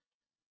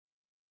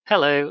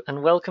Hello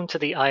and welcome to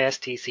the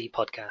ISTC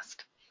Podcast.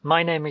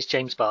 My name is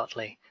James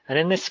Bartley, and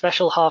in this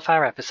special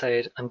half-hour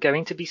episode I'm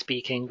going to be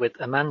speaking with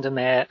Amanda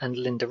Mayer and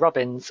Linda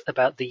Robbins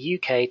about the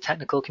UK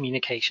Technical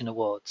Communication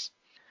Awards.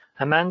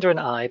 Amanda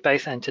and I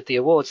both entered the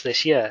awards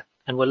this year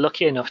and were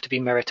lucky enough to be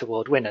Merit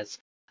Award winners,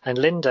 and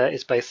Linda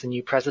is both the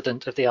new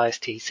president of the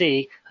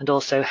ISTC and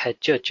also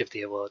head judge of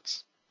the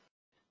awards.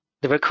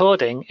 The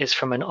recording is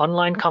from an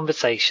online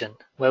conversation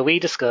where we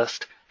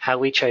discussed how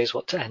we chose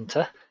what to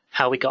enter,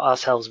 how we got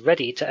ourselves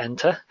ready to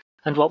enter,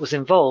 and what was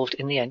involved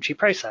in the entry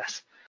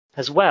process,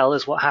 as well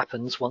as what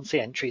happens once the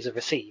entries are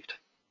received.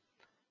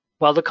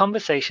 While the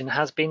conversation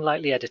has been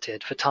lightly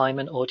edited for time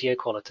and audio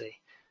quality,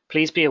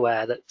 please be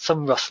aware that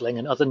some rustling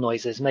and other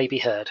noises may be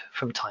heard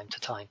from time to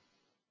time.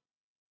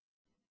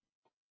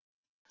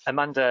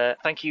 Amanda,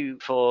 thank you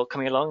for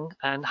coming along,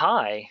 and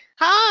hi.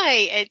 Hi,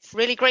 it's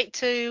really great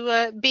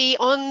to be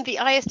on the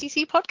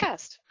ISTC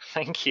podcast.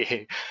 Thank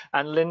you.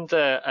 And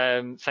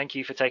Linda, thank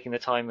you for taking the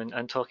time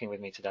and talking with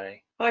me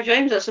today. Hi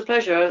James, that's a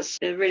pleasure. It's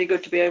really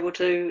good to be able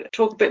to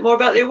talk a bit more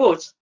about the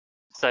awards.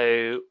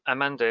 So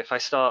Amanda, if I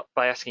start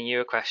by asking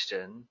you a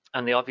question,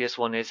 and the obvious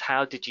one is,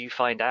 how did you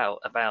find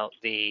out about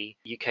the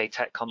UK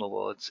TechCom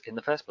Awards in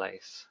the first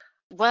place?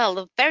 Well,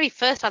 the very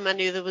first time I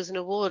knew there was an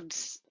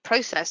awards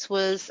process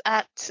was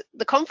at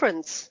the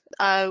conference.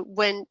 I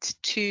went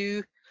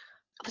to,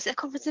 was it a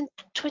conference in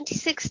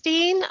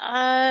 2016,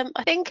 I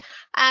think,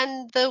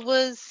 and there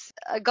was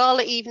a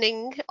gala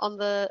evening on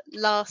the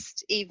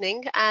last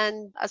evening,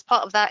 and as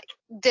part of that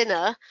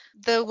dinner,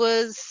 there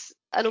was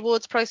an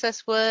awards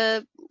process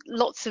where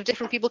lots of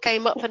different people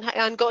came up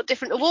and got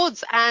different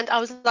awards, and I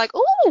was like,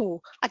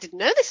 oh, I didn't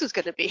know this was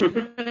going to be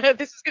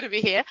this was going to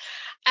be here.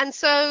 And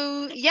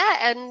so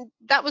and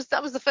that was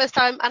the first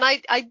time, and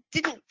I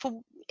didn't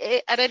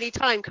at any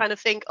time kind of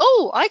think,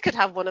 oh, I could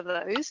have one of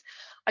those.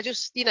 I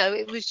just,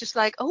 it was just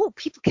like, oh,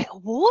 people get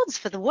awards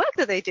for the work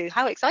that they do,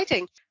 how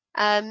exciting.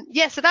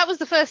 So that was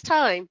the first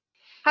time.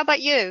 How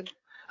about you?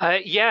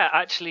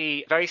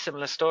 Actually, very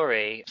similar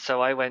story.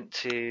 So I went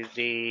to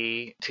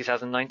the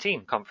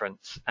 2019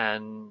 conference,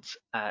 and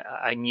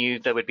I knew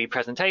there would be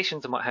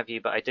presentations and what have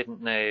you, but I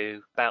didn't know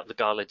about the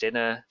gala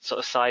dinner sort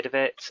of side of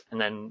it.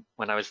 And then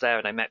when I was there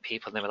and I met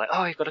people, and they were like,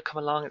 oh, you've got to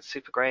come along, it's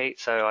super great.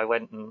 So I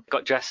went and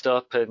got dressed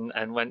up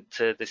and went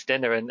to this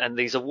dinner, and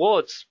these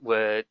awards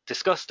were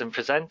discussed and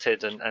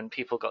presented, and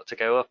people got to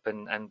go up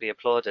and be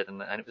applauded.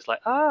 And it was like,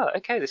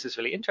 okay, this is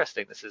really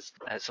interesting. This is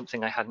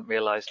something I hadn't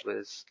realized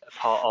was a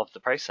part of the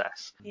process.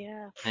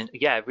 And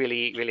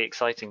really, really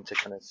exciting to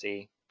kind of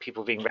see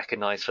people being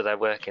recognized for their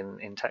work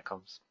in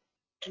TechComs.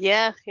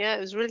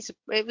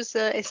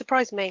 It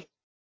surprised me.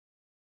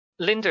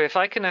 Linda, if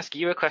I can ask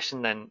you a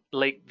question then,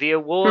 like the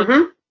awards,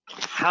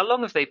 how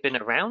long have they been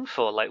around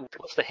for? Like,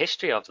 what's the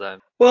history of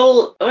them?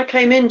 Well, I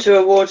came into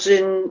awards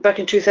back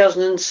in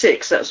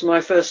 2006. That's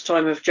my first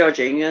time of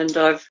judging, and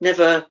I've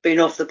never been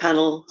off the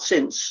panel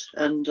since,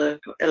 and got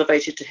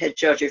elevated to head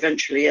judge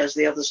eventually as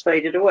the others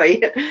faded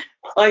away.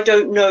 I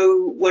don't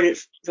know when it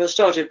first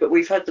started, but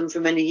we've had them for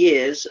many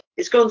years.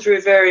 It's gone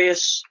through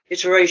various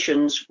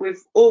iterations.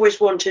 We've always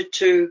wanted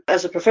to,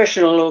 as a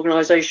professional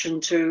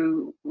organisation,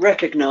 to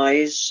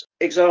recognise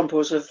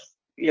examples of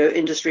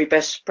industry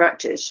best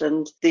practice,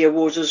 and the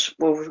awards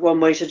was one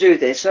way to do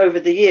this.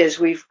 Over the years,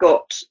 we've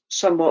got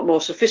somewhat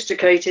more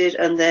sophisticated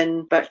and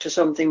then back to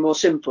something more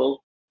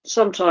simple.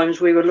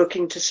 Sometimes we were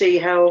looking to see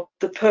how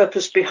the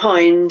purpose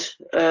behind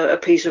a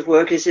piece of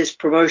work, is this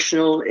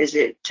promotional, is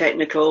it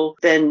technical,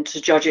 then to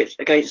judge it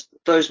against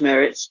those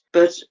merits.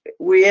 But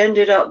we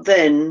ended up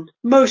then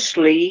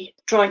mostly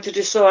trying to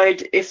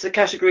decide if the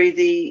category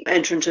the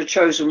entrant had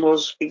chosen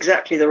was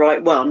exactly the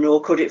right one, or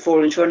could it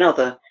fall into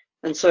another.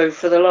 And so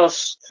for the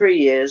last 3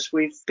 years,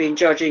 we've been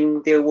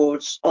judging the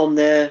awards on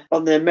their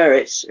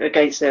merits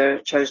against their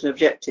chosen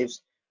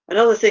objectives.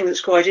 Another thing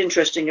that's quite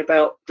interesting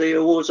about the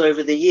awards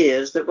over the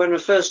years, that when I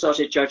first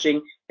started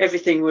judging,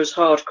 everything was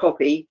hard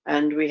copy,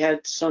 and we had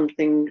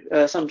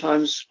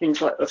sometimes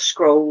things like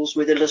scrolls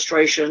with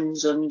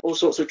illustrations, and all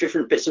sorts of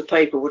different bits of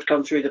paper would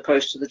come through the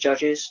post to the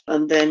judges,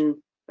 and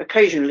then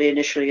occasionally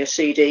initially a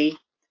CD.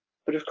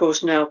 But of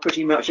course now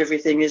pretty much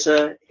everything is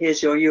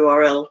here's your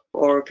URL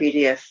or a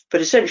PDF. But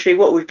essentially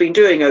what we've been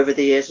doing over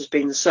the years has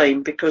been the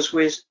same, because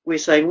we're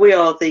saying we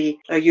are the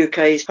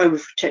UK's home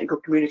of technical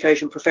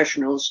communication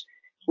professionals.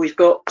 We've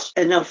got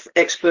enough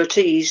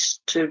expertise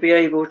to be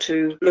able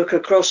to look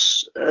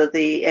across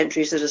the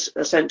entries that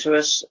are sent to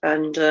us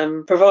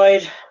and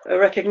provide a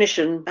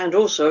recognition. And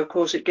also, of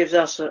course, it gives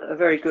us a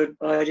very good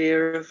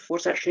idea of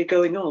what's actually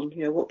going on,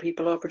 what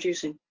people are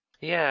producing.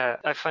 Yeah,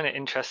 I find it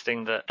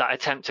interesting that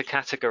attempt to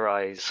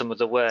categorize some of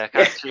the work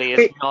actually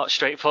is not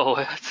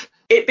straightforward.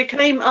 It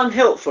became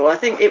unhelpful. I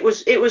think it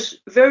was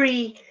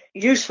very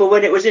useful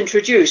when it was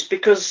introduced,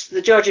 because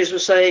the judges were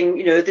saying,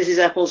 this is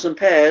apples and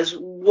pears.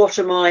 What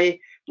am I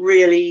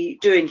really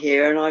doing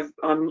here? And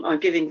I'm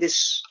giving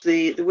this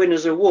the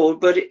winner's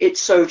award, but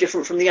it's so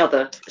different from the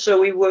other.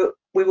 So we were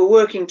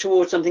working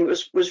towards something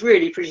that was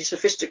really pretty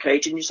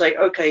sophisticated. And you say,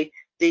 okay,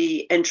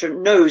 the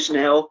entrant knows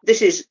now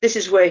this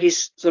is where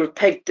he's sort of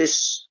pegged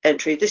this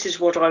entry. This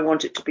is what I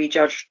want it to be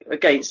judged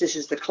against. This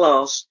is the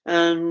class.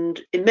 And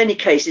in many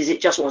cases,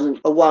 it just wasn't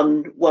a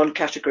one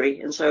category.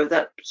 And so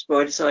that's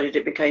why I decided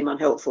it became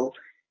unhelpful.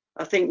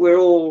 I think we're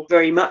all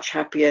very much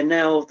happier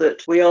now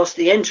that we asked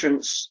the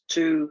entrants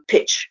to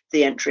pitch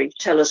the entry,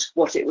 tell us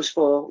what it was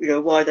for,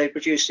 why they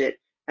produced it.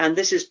 And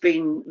this has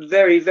been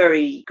very,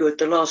 very good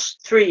the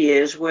last 3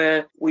 years,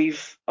 where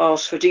we've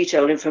asked for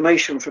detailed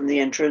information from the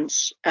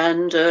entrants,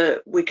 and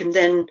we can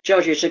then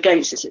judge it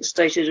against its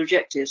stated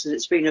objectives. And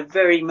it's been a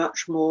very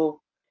much more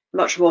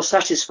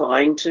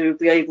satisfying to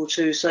be able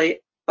to say,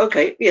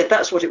 okay, yeah,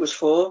 that's what it was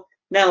for.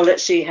 Now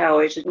let's see how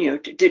it,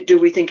 do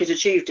we think it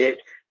achieved it?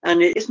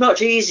 And it's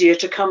much easier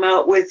to come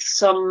out with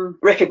some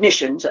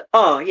recognition that,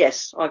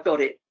 yes, I've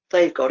got it,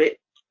 they've got it,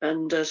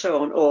 and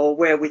so on, or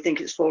where we think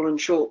it's fallen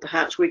short,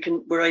 perhaps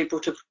we're able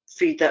to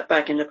feed that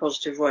back in a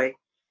positive way.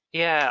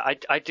 Yeah,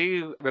 I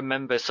do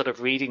remember sort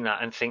of reading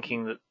that and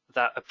thinking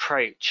that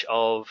approach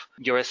of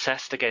you're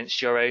assessed against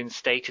your own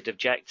stated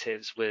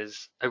objectives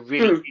was a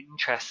really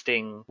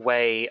interesting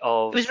way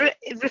of... It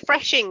was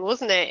refreshing,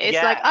 wasn't it? It's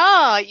Yeah.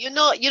 like, you're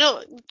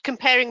not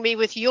comparing me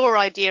with your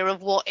idea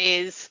of what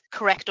is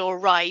correct or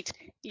right.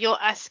 You're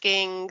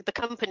asking the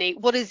company,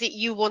 what is it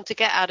you want to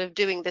get out of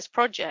doing this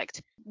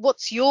project?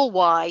 What's your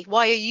why?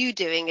 Why are you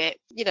doing it?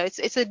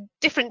 It's a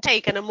different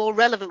take and a more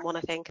relevant one,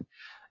 I think.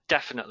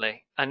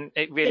 Definitely. And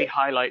it really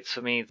highlights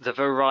for me the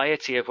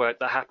variety of work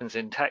that happens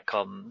in tech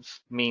comms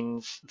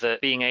means that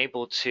being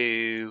able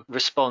to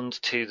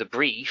respond to the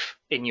brief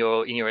in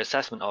your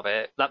assessment of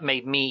it, that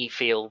made me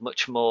feel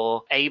much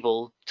more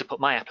able to put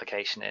my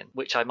application in,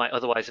 which I might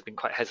otherwise have been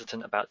quite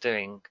hesitant about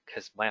doing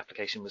because my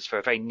application was for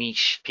a very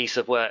niche piece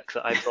of work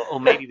that I thought,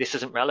 maybe this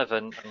isn't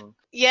relevant.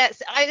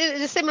 Yes,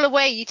 in a similar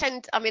way,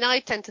 I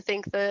tend to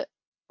think that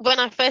when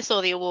I first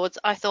saw the awards,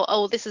 I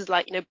thought, this is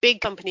like,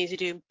 big companies are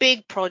doing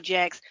big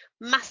projects,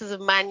 masses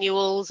of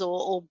manuals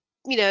or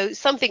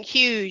something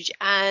huge.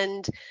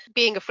 And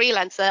being a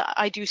freelancer,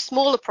 I do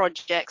smaller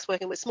projects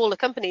working with smaller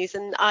companies.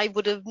 And I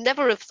would have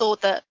never have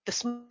thought that the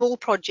small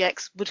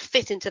projects would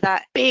fit into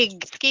that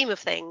big scheme of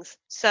things.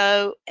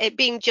 So it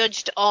being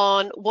judged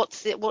on what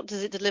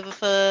does it deliver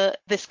for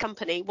this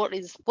company? What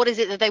is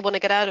it that they want to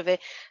get out of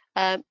it?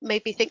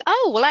 Made me think,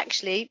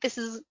 actually, this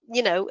is,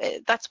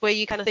 that's where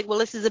you kind of think,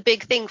 this is a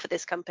big thing for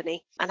this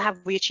company, and have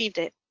we achieved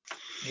it?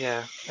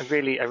 Yeah, I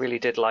really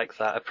did like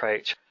that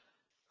approach.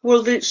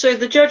 Well, so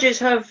the judges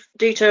have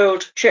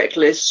detailed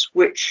checklists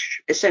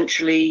which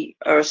essentially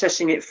are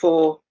assessing it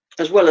for,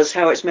 as well as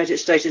how it's met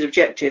its stated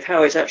objective,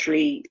 how it's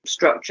actually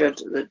structured,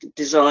 the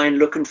design,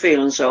 look and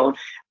feel and so on.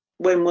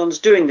 When one's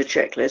doing the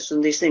checklist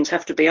and these things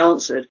have to be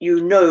answered,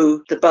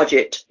 the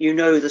budget,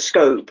 the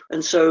scope,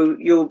 and so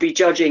you'll be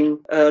judging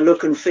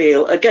look and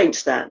feel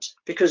against that,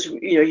 because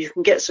you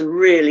can get some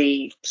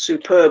really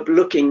superb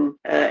looking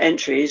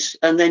entries,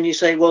 and then you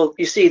say, well,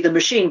 you see, the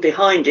machine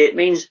behind it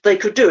means they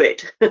could do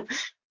it.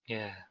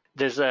 Yeah,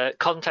 there's a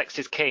context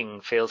is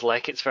king feels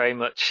like it's very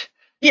much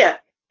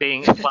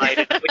being Yeah.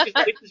 applied, which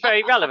is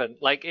very relevant.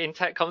 Like in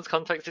tech comms,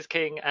 context is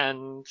king,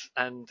 and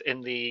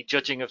in the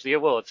judging of the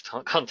awards,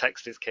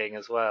 context is king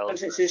as well.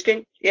 Context is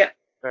king. Yeah.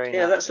 Very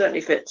Yeah, nice. that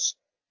certainly fits.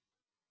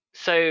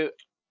 So,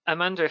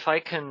 Amanda, if I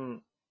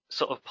can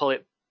sort of pull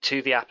it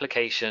to the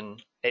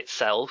application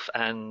itself,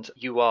 and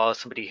you are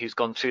somebody who's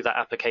gone through that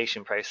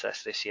application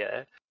process this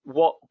year,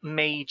 what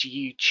made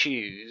you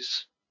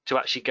choose to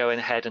actually go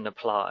ahead and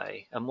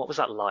apply, and what was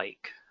that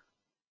like?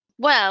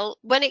 Well,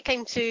 when it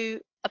came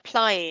to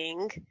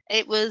applying,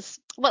 it was,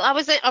 I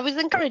was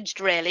encouraged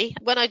really.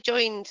 When I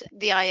joined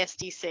the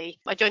ISTC,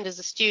 I joined as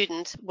a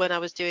student when I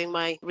was doing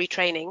my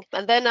retraining,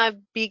 and then I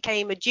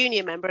became a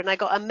junior member and I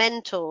got a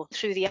mentor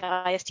through the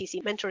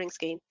ISTC mentoring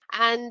scheme.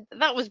 And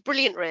that was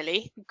brilliant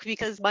really,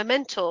 because my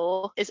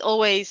mentor is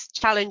always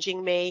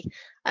challenging me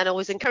and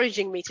always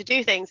encouraging me to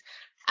do things.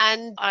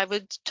 And I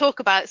would talk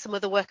about some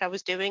of the work I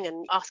was doing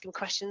and ask him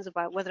questions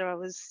about whether I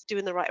was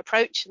doing the right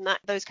approach and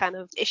those kind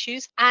of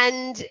issues.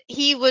 And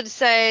he would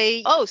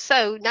say,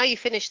 so now you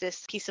finished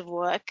this piece of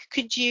work,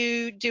 could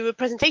you do a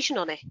presentation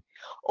on it?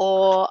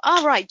 Or,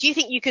 right, do you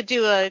think you could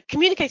do a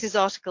communicators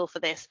article for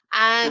this?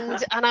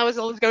 And I was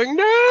always going,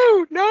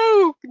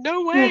 no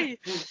way.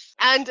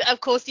 And of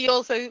course, he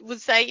also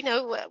would say,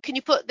 can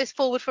you put this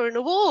forward for an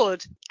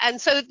award? And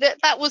so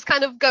that was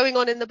kind of going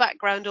on in the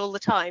background all the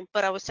time,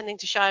 but I was tending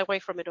to shy away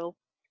from it all.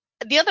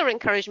 The other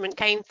encouragement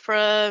came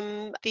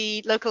from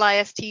the local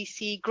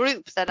ISTC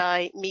group that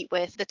I meet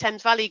with, the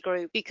Thames Valley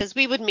group, because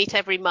we would meet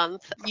every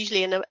month,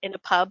 usually in a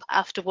pub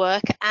after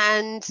work,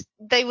 and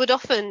they would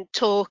often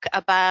talk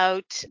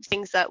about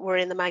things that were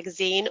in the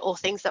magazine or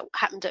things that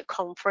happened at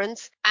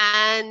conference.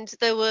 And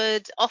there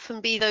would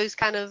often be those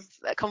kind of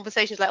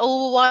conversations like,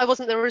 why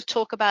wasn't there a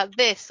talk about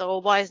this?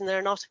 Or why isn't there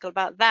an article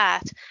about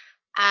that?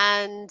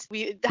 and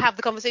we have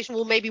the conversation,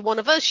 well, maybe one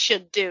of us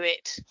should do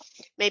it.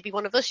 Maybe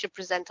one of us should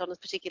present on a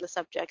particular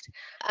subject.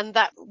 And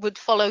that would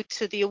follow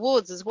to the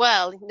awards as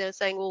well,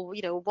 saying, well,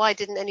 why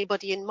didn't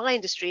anybody in my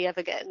industry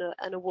ever get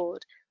an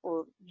award?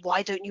 Or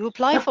why don't you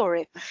apply for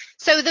it?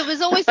 So there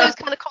was always those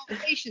kind of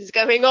conversations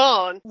going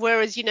on,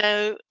 whereas,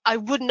 I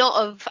would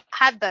not have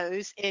had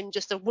those in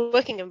just a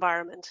working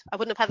environment. I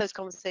wouldn't have had those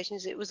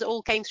conversations. It was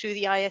all came through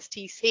the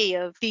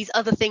ISTC of these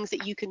other things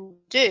that you can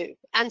do.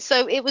 And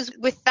so it was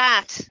with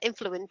that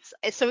influence.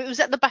 So it was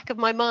at the back of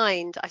my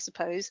mind, I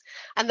suppose.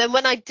 And then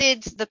when I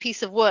did the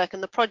piece of work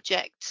and the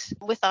project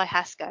with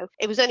IHASCO,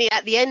 it was only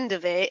at the end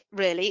of it,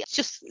 really, I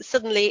just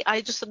suddenly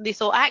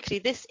thought, actually,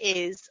 this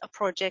is a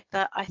project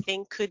that I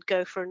think could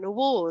go for an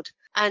award.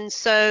 And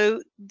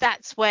so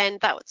that's when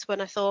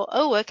I thought,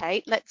 oh,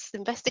 okay, let's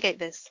investigate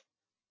this.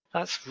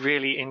 That's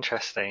really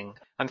interesting.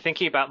 I'm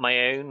thinking about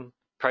my own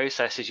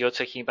process as you're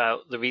talking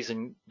about the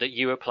reason that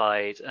you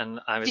applied, and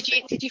I was.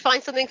 Did you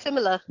find something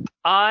similar?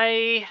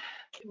 My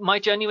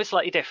journey was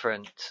slightly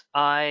different.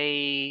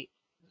 The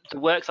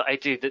work that I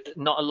do, that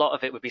not a lot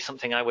of it would be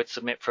something I would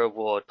submit for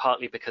award,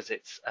 partly because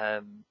it's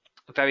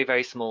very,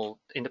 very small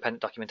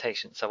independent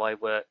documentation. So I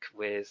work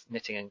with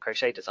knitting and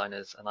crochet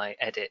designers, and I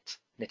edit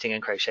knitting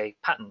and crochet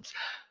patterns.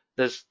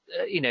 There's,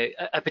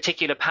 a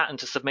particular pattern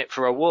to submit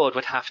for award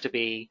would have to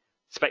be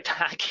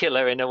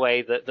spectacular in a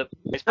way that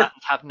most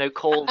patterns have no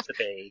call to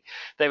be.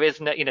 There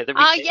is no, the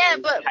but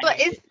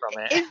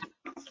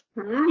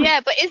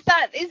is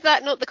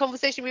that not the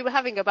conversation we were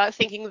having about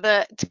thinking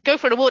that to go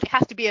for an award it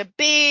has to be a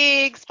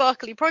big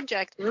sparkly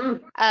project?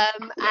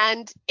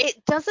 And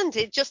it doesn't.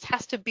 It just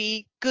has to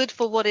be good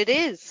for what it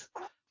is.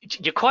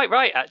 You're quite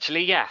right,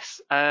 actually. Yes.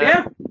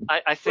 I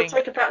think.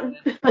 We'll take a pattern.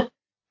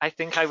 I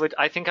think I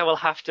will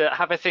have to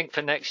have a think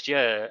for next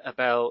year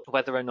about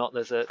whether or not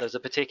there's a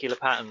particular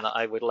pattern that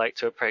I would like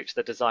to approach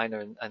the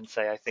designer and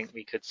say, I think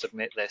we could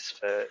submit this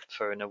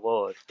for an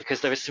award,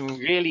 because there is some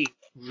really,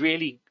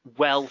 really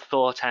well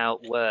thought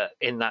out work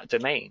in that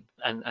domain,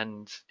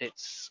 and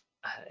it's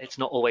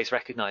not always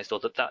recognized, or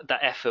that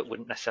effort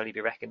wouldn't necessarily be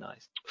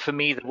recognized. For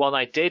me, the one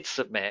I did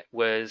submit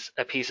was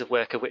a piece of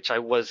work of which I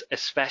was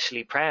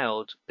especially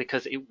proud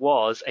because it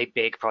was a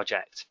big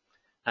project.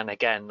 And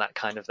again, that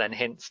kind of then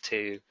hints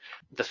to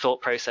the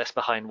thought process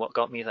behind what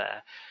got me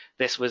there.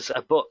 This was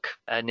a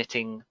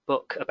knitting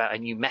book about a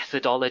new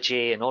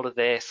methodology and all of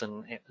this,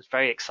 and it was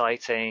very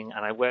exciting.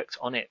 And I worked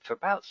on it for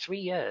about 3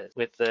 years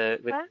with the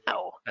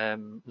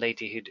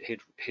lady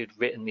who'd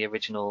written the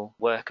original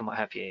work and what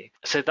have you.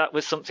 So that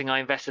was something I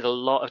invested a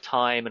lot of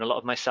time and a lot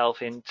of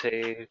myself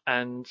into,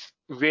 and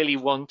really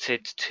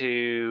wanted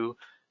to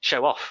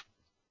show off.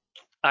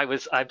 I'm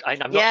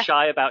not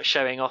shy about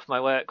showing off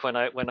my work when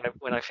I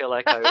feel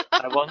like I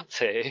want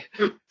to.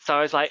 So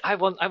I was like, I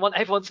want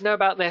everyone to know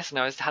about this, and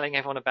I was telling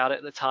everyone about it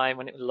at the time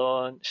when it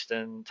launched,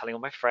 and telling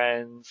all my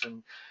friends,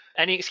 and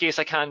any excuse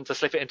I can to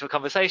slip it into a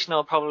conversation,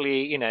 I'll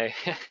probably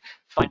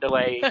find a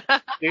way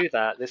to do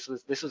that. This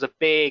was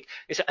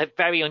it's a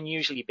very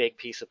unusually big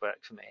piece of work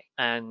for me,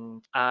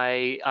 and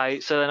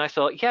so then I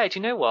thought, yeah, do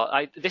you know what?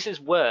 I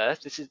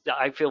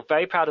feel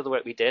very proud of the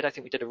work we did. I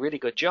think we did a really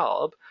good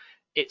job.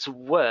 It's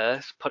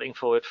worth putting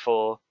forward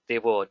for the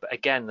award. But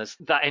again, there's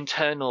that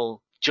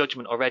internal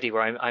judgment already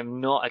where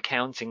I'm not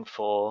accounting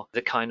for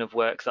the kind of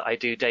work that I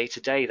do day to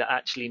day that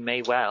actually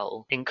may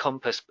well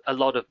encompass a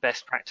lot of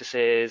best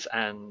practices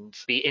and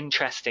be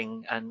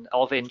interesting and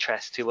of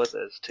interest to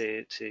others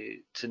to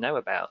know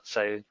about.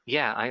 So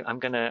yeah, I'm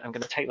gonna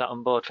take that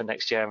on board for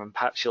next year, and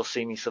perhaps you'll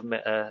see me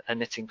submit a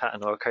knitting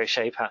pattern or a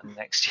crochet pattern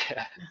next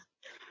year.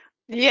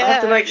 Yeah, I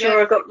have to make sure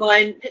I've got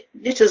my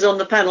knitters on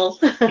the panel.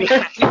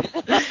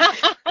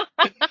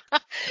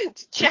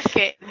 Check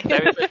it.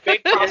 There's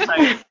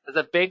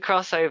a big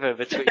crossover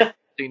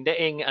between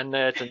knitting and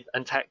nerds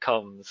and tech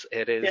comms.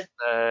 It is.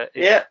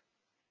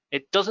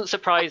 It doesn't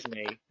surprise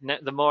me.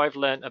 The more I've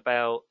learned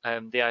about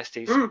the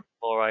ISTC, the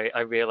more I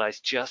realise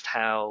just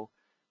how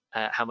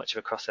much of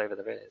a crossover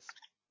there is.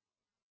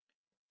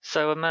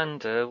 So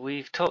Amanda,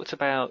 we've talked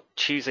about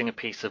choosing a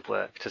piece of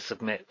work to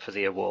submit for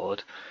the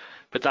award,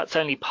 but that's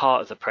only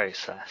part of the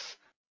process.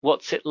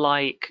 What's it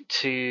like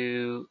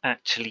to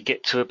actually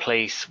get to a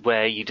place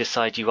where you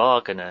decide you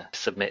are going to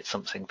submit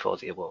something for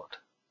the award?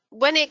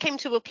 When it came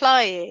to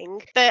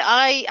applying,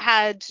 I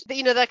had,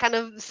 that kind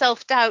of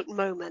self-doubt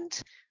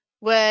moment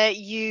where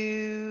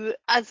you,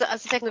 as a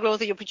technical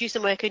author, you're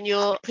producing work and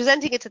you're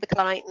presenting it to the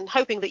client and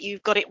hoping that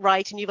you've got it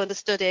right and you've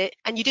understood it.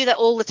 And you do that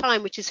all the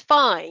time, which is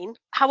fine.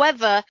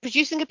 However,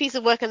 producing a piece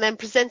of work and then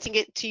presenting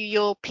it to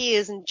your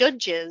peers and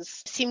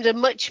judges seemed a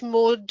much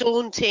more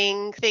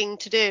daunting thing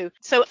to do.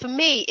 So for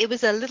me, it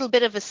was a little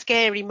bit of a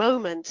scary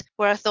moment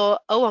where I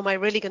thought, oh, am I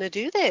really going to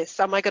do this?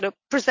 Am I going to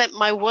present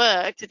my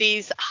work to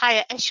these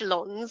higher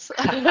echelons?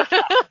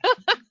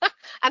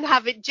 And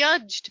have it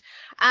judged?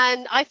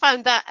 And I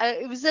found that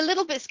it was a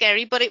little bit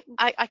scary, but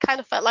I kind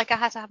of felt like I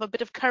had to have a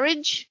bit of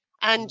courage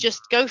and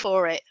just go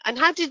for it. And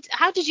how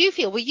did you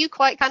feel? Were you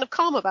quite kind of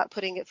calm about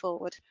putting it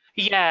forward?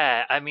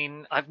 Yeah, I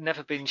mean, I've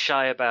never been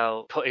shy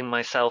about putting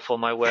myself or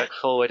my work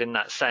forward in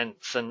that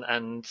sense,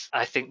 and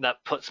I think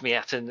that puts me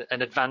at an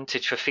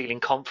advantage for feeling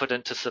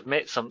confident to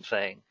submit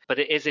something. But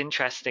it is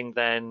interesting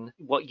then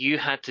what you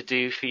had to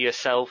do for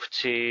yourself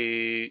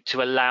to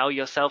allow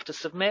yourself to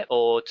submit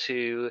or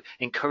to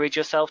encourage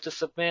yourself to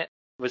submit.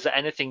 Was there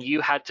anything you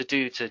had to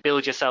do to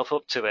build yourself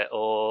up to it,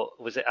 or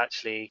was it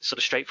actually sort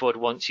of straightforward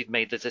once you'd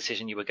made the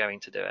decision you were going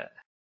to do it?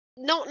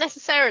 Not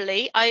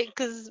necessarily.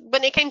 Because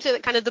when it came to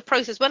kind of the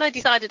process, when I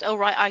decided, oh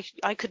right,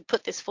 I could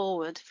put this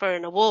forward for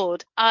an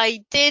award,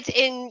 I did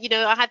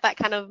I had that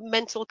kind of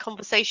mental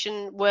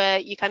conversation where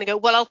you kind of go,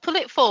 well, I'll put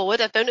it forward.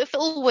 I don't know if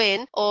it'll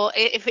win or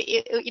if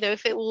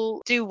it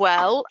will do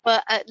well,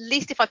 but at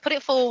least if I put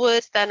it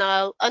forward, then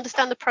I'll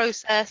understand the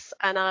process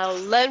and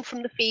I'll learn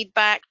from the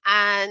feedback,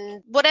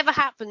 and whatever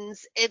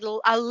happens,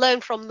 I'll learn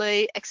from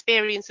the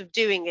experience of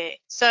doing it.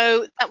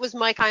 So that was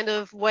my kind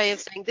of way of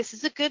saying, this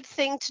is a good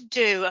thing to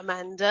do,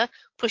 Amanda.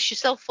 Push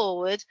yourself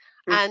forward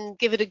and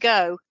give it a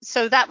go.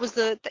 So that was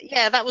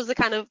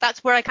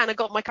that's where I kind of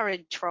got my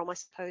courage from, I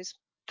suppose.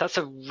 That's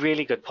a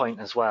really good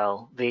point as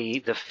well.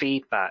 The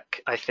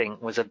feedback, I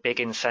think, was a big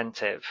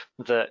incentive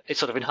that it's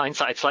sort of in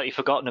hindsight I'd slightly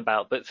forgotten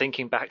about, but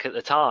thinking back at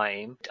the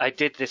time, I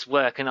did this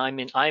work and I'm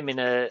in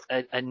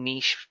a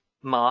niche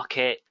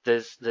market.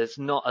 There's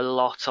not a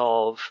lot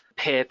of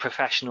peer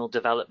professional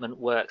development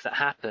work that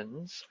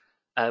happens,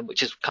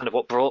 which is kind of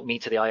what brought me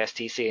to the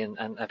ISTC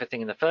and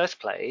everything in the first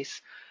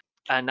place.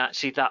 And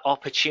actually that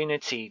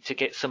opportunity to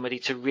get somebody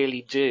to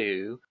really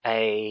do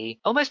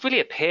almost really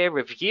a peer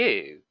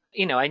review.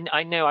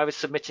 I know I was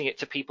submitting it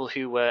to people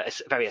who were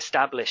very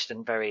established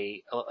and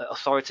very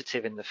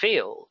authoritative in the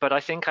field, but I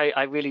think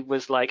I really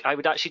was like, I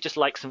would actually just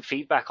like some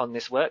feedback on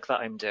this work that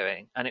I'm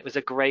doing. And it was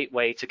a great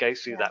way to go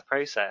through that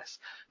process,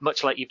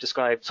 much like you've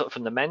described sort of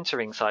from the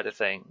mentoring side of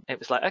thing. It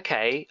was like,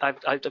 okay,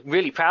 I'm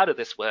really proud of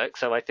this work.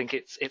 So I think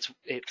it's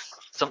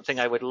something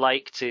I would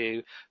like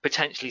to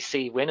potentially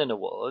see win an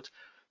award.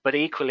 But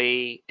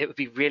equally, it would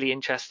be really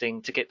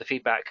interesting to get the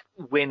feedback,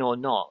 win or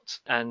not.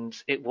 And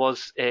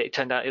it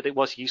turned out it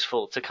was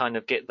useful to kind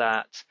of get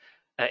that,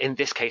 in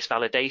this case,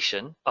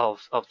 validation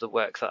of the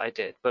work that I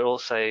did, but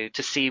also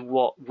to see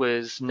what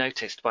was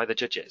noticed by the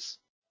judges.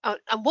 Oh,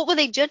 and what were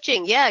they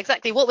judging? Yeah,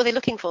 exactly. What were they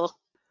looking for?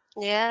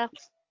 Yeah.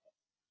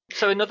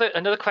 So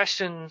another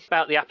question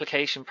about the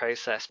application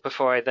process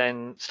before I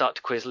then start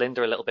to quiz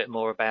Linda a little bit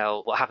more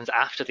about what happens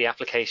after the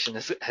application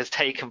has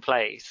taken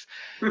place.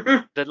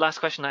 The last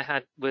question I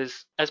had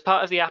was, as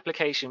part of the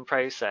application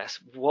process,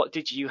 what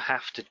did you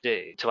have to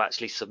do to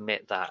actually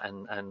submit that,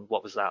 and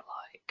what was that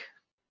like?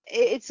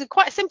 It's a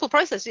quite simple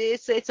process.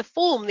 It's a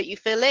form that you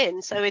fill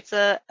in. So it's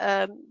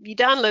you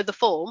download the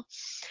form,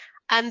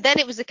 and then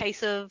it was a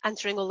case of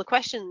answering all the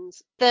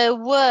questions. There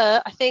were,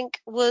 I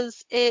think,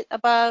 was it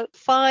about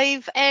 4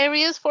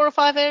 or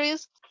 5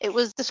 areas? It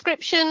was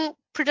description,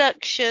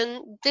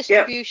 production,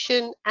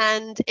 distribution,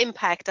 and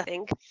impact, I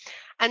think.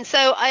 And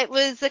so it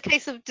was a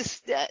case of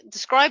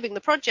describing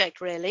the project,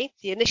 really,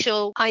 the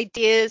initial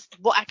ideas,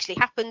 what actually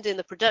happened in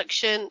the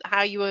production,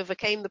 how you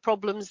overcame the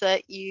problems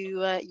that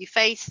you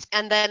faced,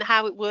 and then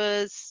how it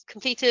was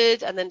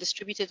completed and then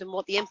distributed and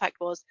what the impact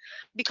was.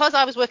 Because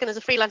I was working as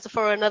a freelancer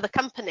for another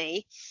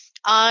company,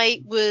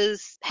 I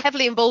was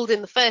heavily involved in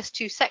the first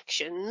 2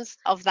 sections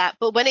of that.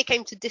 But when it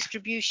came to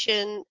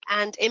distribution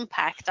and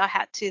impact, I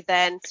had to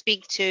then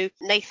speak to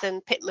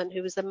Nathan Pittman,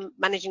 who was the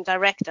managing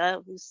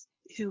director,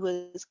 who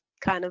was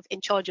kind of in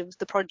charge of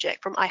the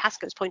project from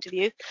IHASCO's point of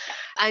view,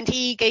 and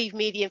he gave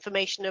me the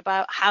information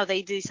about how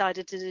they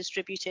decided to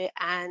distribute it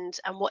and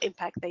what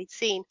impact they'd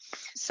seen.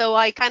 So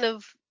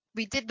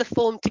we did the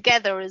form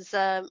together as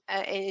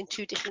in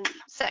 2 different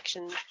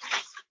sections.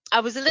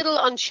 I was a little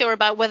unsure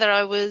about whether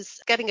I was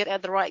getting it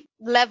at the right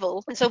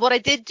level. And so what I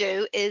did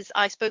do is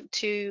I spoke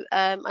to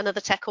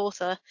another tech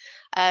author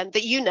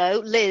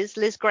that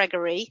Liz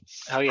Gregory.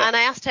 Oh yeah. And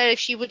I asked her if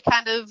she would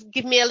kind of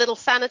give me a little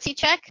sanity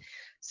check.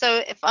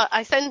 So if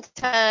I sent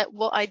her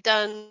what I'd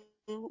done,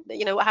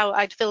 how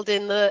I'd filled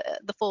in the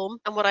form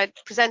and what I'd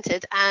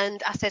presented,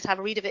 and asked her to have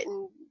a read of it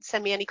and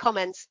send me any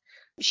comments.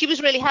 She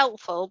was really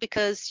helpful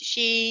because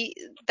she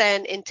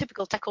then, in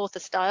typical tech author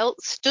style,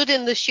 stood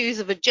in the shoes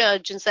of a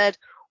judge and said,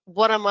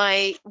 what am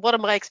I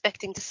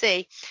expecting to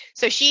see?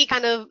 So she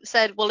kind of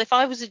said, well, if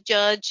I was a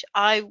judge,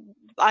 I've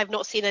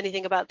not seen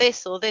anything about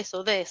this or this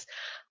or this.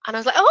 And I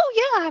was like, oh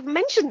yeah, I've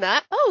mentioned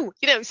that. Oh,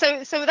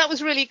 so that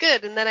was really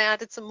good. And then I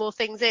added some more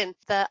things in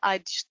that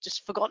I'd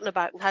just forgotten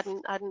about and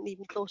hadn't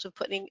even thought of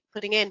putting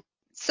in.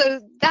 So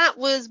that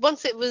was,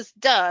 once it was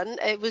done,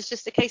 it was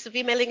just a case of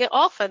emailing it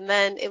off. And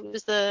then it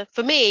was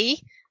for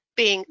me,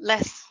 being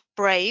less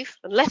brave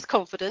and less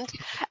confident,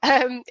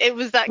 it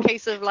was that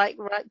case of like,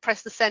 right,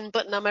 press the send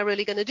button. Am I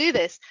really going to do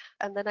this?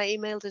 And then I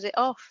emailed it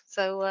off.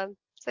 So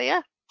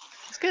yeah,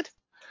 it's good.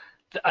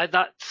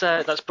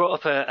 That's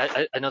brought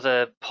up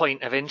another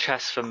point of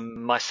interest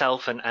from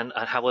myself and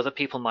how other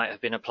people might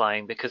have been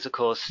applying, because of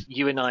course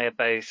you and I are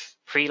both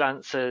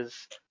freelancers,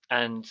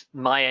 And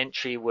my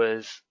entry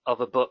was of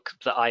a book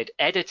that I'd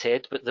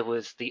edited, but there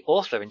was the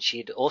author, and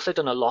she'd also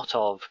done a lot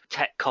of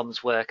tech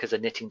comms work as a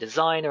knitting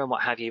designer and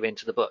what have you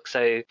into the book.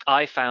 So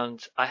I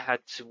found I had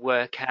to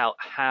work out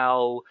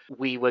how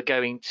we were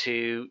going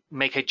to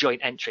make a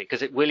joint entry,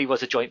 because it really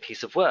was a joint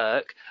piece of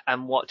work,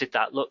 and what did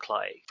that look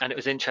like. And it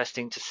was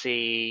interesting to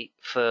see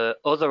for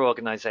other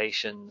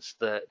organizations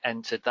that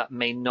entered that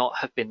may not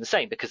have been the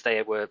same, because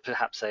they were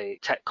perhaps a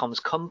tech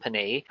comms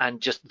company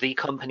and just the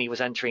company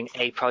was entering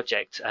a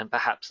project, and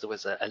perhaps there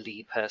was a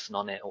lead person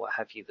on it or what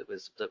have you that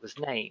was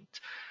named.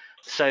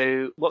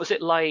 So what was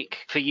it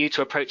like for you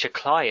to approach a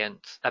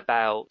client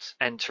about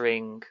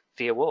entering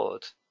the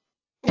award?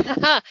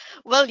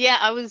 Well, yeah,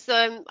 I was.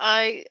 So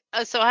I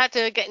had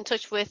to get in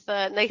touch with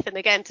Nathan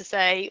again to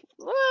say,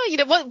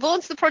 well,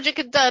 once the project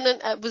had done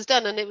and was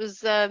done, and it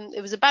was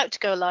about to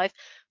go live.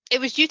 It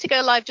was due to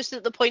go live just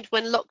at the point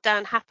when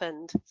lockdown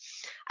happened.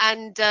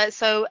 And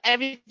so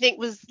everything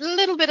was a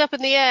little bit up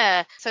in the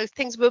air. So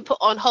things were put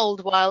on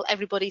hold while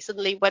everybody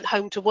suddenly went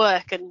home to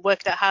work and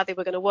worked out how they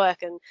were going to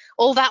work. And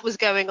all that was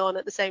going on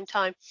at the same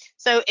time.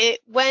 So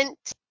it went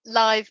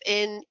live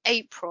in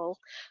April.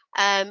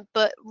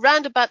 But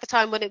round about the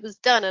time when it was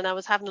done and I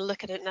was having a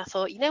look at it and I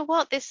thought, you know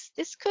what, this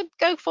could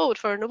go forward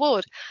for an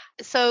award.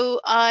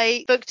 So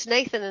I spoke to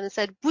Nathan and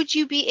said, would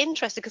you be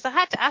interested? Because I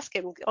had to ask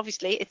him,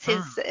 obviously, it's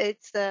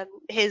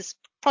his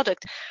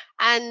product.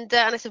 And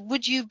I said,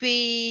 would you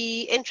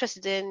be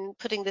interested in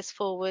putting this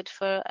forward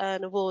for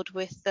an award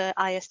with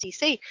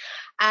ISTC?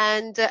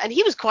 And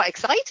he was quite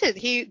excited.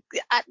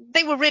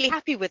 They were really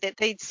happy with it.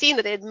 They'd seen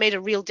that it had made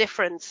a real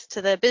difference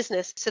to their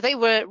business. So they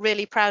were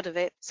really proud of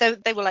it. So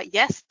they were like,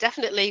 yes,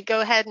 definitely go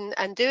ahead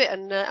and do it,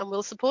 and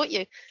we'll support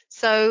you.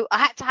 So I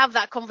had to have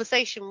that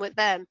conversation with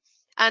them.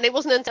 And it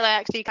wasn't until I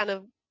actually kind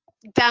of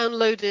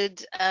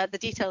downloaded the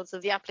details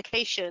of the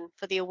application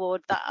for the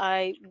award that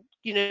I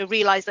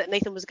realized that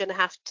Nathan was going to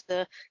have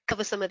to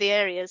cover some of the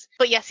areas.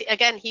 But yes,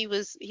 again, he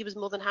was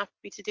more than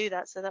happy to do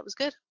that, so that was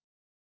good.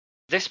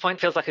 This point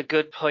feels like a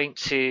good point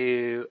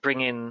to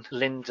bring in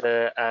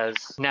Linda as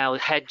now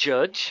head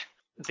judge.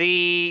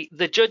 The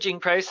judging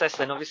process,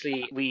 then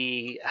obviously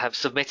we have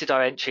submitted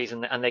our entries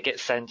and they get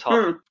sent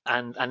off,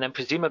 and then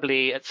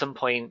presumably at some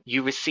point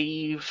you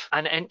receive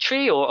an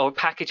entry or a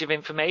package of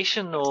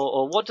information,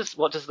 or what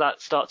does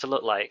that start to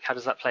look like? How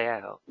does that play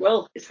out?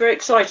 Well, it's very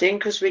exciting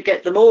because we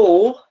get them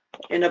all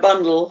in a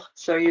bundle,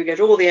 so you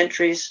get all the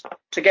entries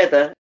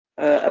together.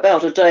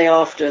 About a day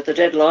after the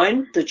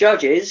deadline, the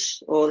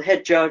judges or the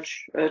head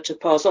judge to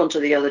pass on to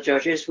the other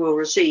judges will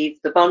receive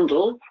the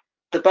bundle.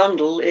 The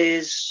bundle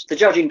is the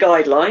judging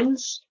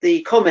guidelines,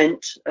 the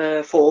comment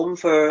form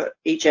for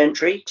each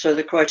entry, so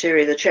the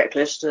criteria, the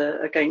checklist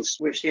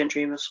against which the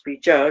entry must be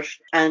judged,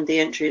 and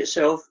the entry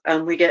itself,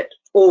 and we get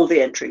all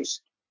the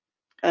entries.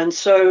 And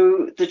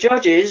so the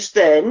judges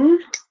then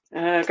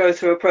go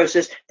through a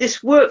process.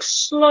 This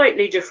works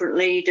slightly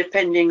differently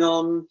depending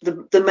on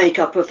the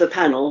makeup of the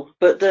panel,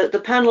 but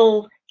the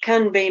panel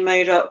can be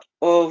made up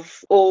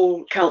of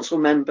all council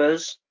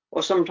members,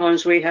 or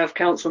sometimes we have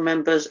council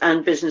members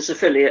and business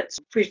affiliates.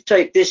 If we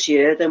take this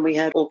year, then we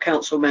had all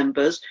council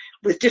members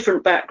with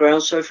different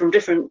backgrounds, so from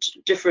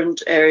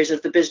different areas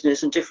of the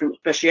business and different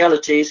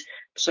specialities,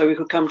 so we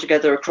could come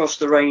together across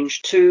the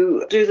range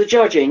to do the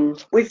judging.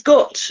 We've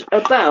got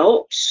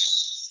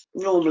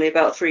normally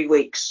about 3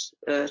 weeks,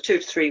 2 to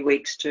 3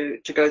 weeks to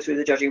go through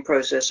the judging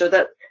process. So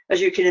that,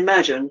 as you can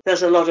imagine,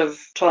 there's a lot of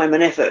time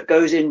and effort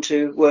goes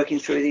into working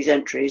through these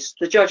entries.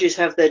 The judges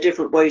have their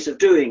different ways of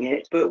doing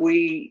it, but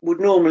we would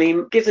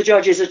normally give the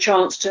judges a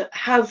chance to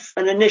have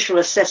an initial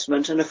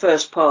assessment and a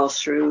first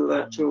pass through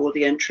all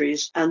the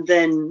entries, and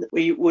then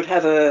we would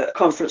have a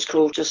conference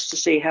call just to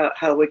see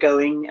how we're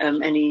going,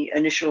 any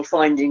initial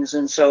findings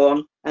and so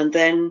on. And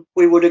then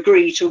we would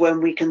agree to when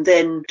we can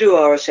then do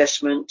our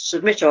assessment,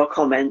 submit our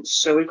comments.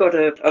 So we've got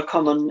a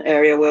common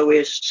area where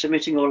we're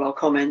submitting all our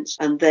comments,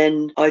 and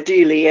then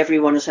ideally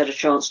everyone has had a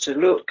chance to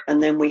look,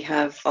 and then we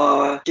have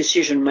our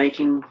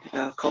decision-making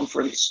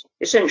conference.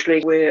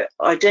 Essentially, we're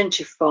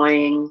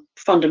identifying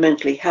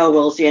fundamentally how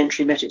well has the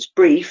entry met its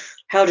brief,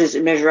 how does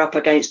it measure up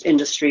against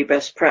industry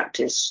best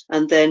practice,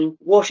 and then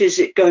what is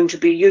it going to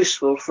be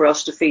useful for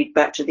us to feed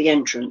back to the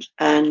entrant,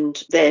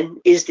 and then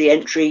is the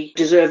entry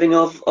deserving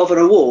of an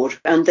award,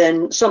 and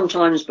then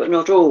sometimes but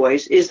not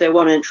always is there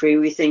one entry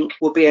we think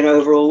will be an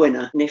overall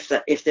winner, and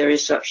if there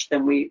is such,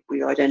 then we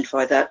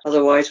identify that.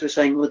 Otherwise we're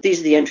saying, well, these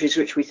are the entries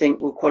which we think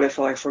will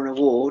qualify for an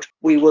award.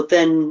 We would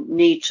then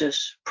need to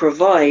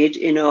provide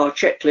in our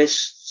checklists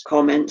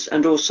comments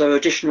and also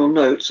additional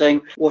notes saying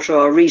what are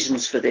our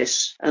reasons for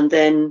this, and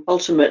then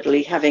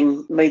ultimately,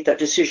 having made that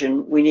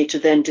decision, we need to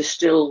then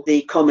distill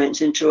the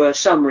comments into a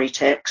summary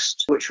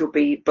text which will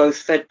be both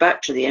fed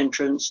back to the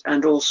entrants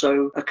and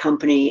also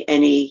accompany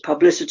any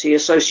publicity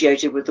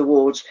associated with the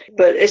awards.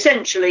 But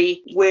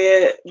essentially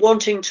we're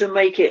wanting to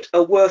make it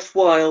a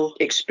worthwhile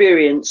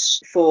experience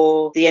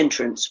for the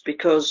entrants,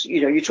 because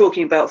you're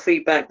talking about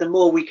feedback. The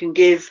more we can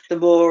give, the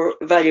more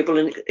valuable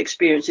an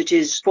experience it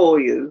is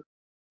for you.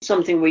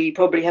 Something we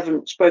probably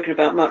haven't spoken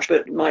about much,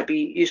 but might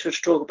be useful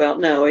to talk about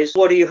now, is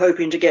what are you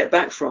hoping to get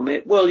back from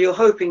it? Well, you're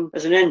hoping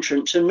as an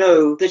entrant to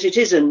know that it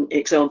is an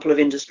example of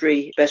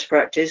industry best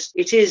practice.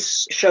 It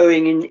is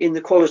showing in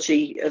the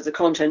quality of the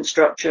content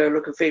structure,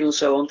 look and feel and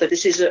so on, that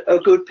this is a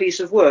good piece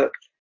of work.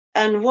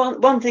 And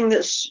one thing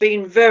that's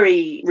been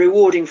very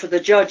rewarding for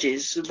the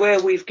judges, where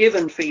we've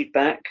given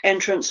feedback,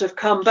 entrants have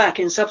come back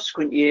in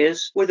subsequent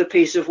years with a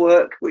piece of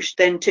work which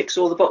then ticks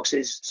all the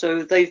boxes.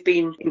 So they've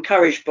been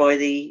encouraged by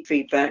the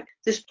feedback.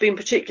 This has been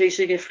particularly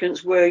significant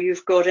where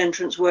you've got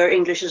entrants where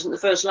English isn't the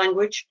first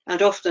language,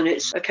 and often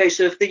it's a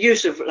case of the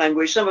use of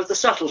language, some of the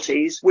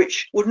subtleties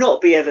which would not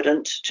be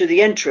evident to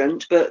the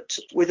entrant, but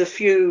with a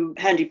few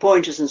handy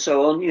pointers and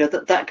so on,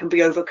 that can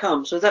be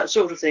overcome. So that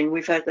sort of thing,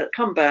 we've had that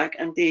come back,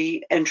 and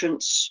the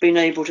entrants been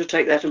able to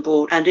take that on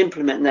board and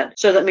implement that.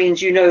 So that means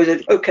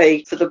that,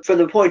 okay, from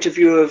the point of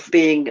view of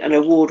being an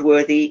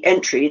award-worthy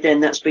entry, then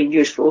that's been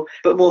useful,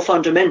 but more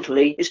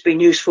fundamentally, it's been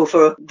useful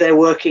for their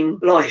working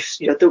lives,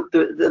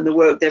 the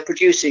work they're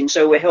producing,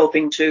 so we're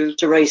helping to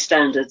raise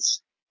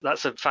standards.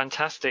 That's a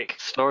fantastic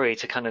story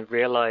to kind of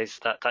realise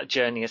that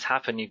journey has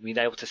happened. You've been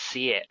able to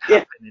see it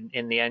happen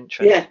in the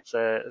entrance. Yeah.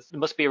 There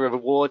must be a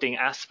rewarding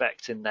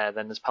aspect in there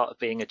then as part of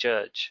being a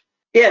judge.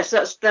 Yes,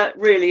 that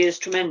really is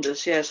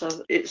tremendous. Yes,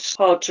 it's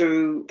hard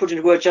to put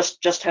into words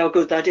just how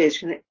good that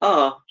is. You think,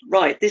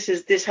 right,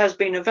 this has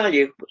been of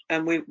value,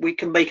 and we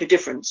can make a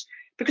difference.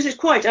 Because it's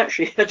quite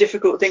actually a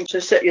difficult thing to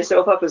set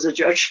yourself up as a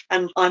judge,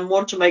 and I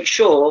want to make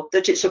sure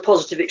that it's a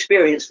positive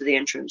experience for the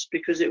entrants,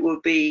 because it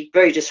would be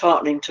very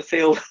disheartening to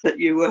feel that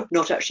you were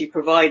not actually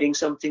providing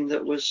something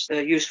that was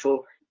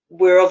useful.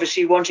 We're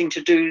obviously wanting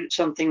to do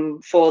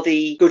something for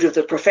the good of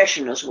the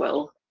profession as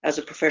well, as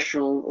a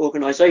professional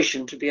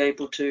organisation, to be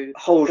able to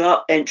hold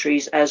up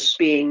entries as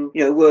being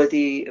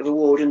worthy of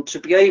award, and to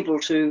be able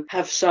to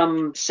have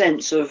some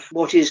sense of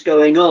what is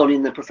going on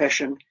in the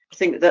profession. I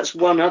think that's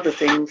one other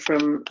thing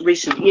from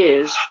recent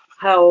years,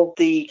 how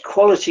the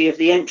quality of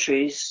the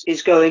entries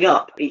is going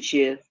up each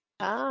year.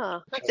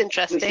 That's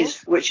interesting.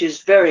 Which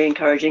is very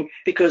encouraging,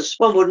 because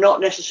one would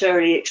not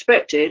necessarily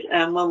expect it,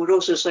 and one would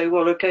also say,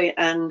 well, okay,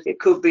 and it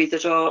could be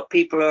that our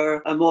people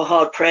are more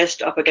hard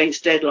pressed, up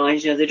against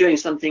deadlines. They're doing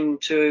something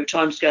to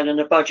timescale and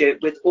a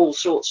budget with all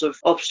sorts of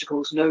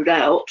obstacles, no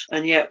doubt,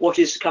 and yet what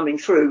is coming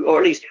through, or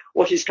at least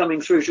what is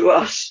coming through to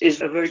us,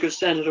 is a very good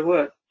standard of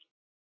work.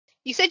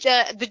 You said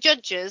the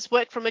judges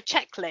work from a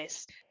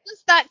checklist.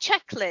 Does that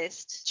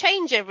checklist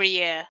change every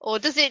year, or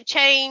does it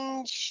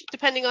change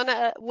depending on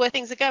where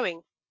things are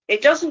going?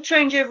 It doesn't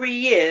change every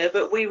year,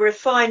 but we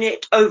refine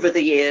it over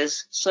the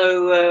years.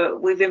 So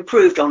we've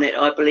improved on it,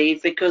 I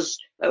believe, because,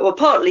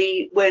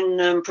 partly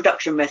when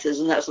production methods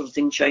and that sort of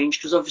thing changed,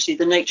 because obviously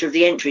the nature of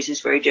the entries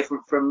is very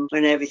different from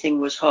when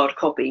everything was hard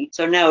copy.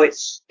 So now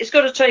it's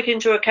got to take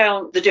into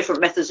account the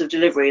different methods of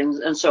delivery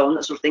and so on,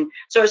 that sort of thing.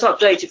 So it's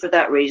updated for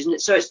that reason.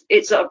 So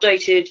it's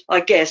updated, I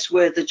guess,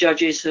 where the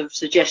judges have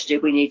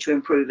suggested we need to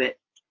improve it.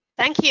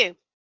 Thank you.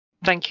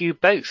 Thank you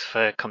both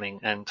for coming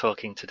and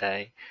talking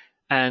today.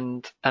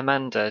 And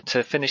Amanda,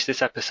 to finish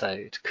this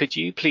episode, could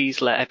you please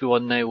let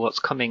everyone know what's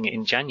coming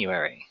in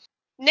January?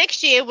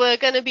 Next year, we're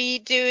going to be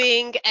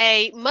doing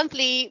a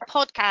monthly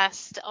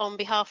podcast on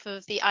behalf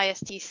of the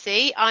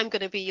ISTC. I'm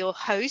going to be your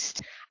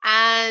host,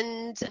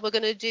 and we're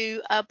going to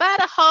do about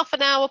a half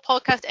an hour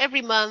podcast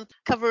every month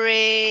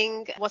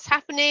covering what's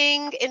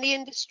happening in the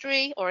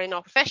industry or in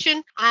our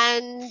profession,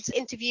 and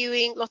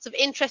interviewing lots of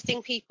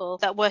interesting people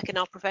that work in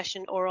our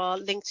profession or are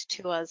linked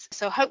to us.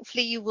 So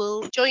hopefully you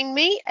will join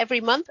me every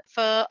month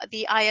for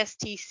the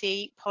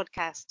ISTC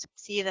podcast.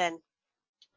 See you then.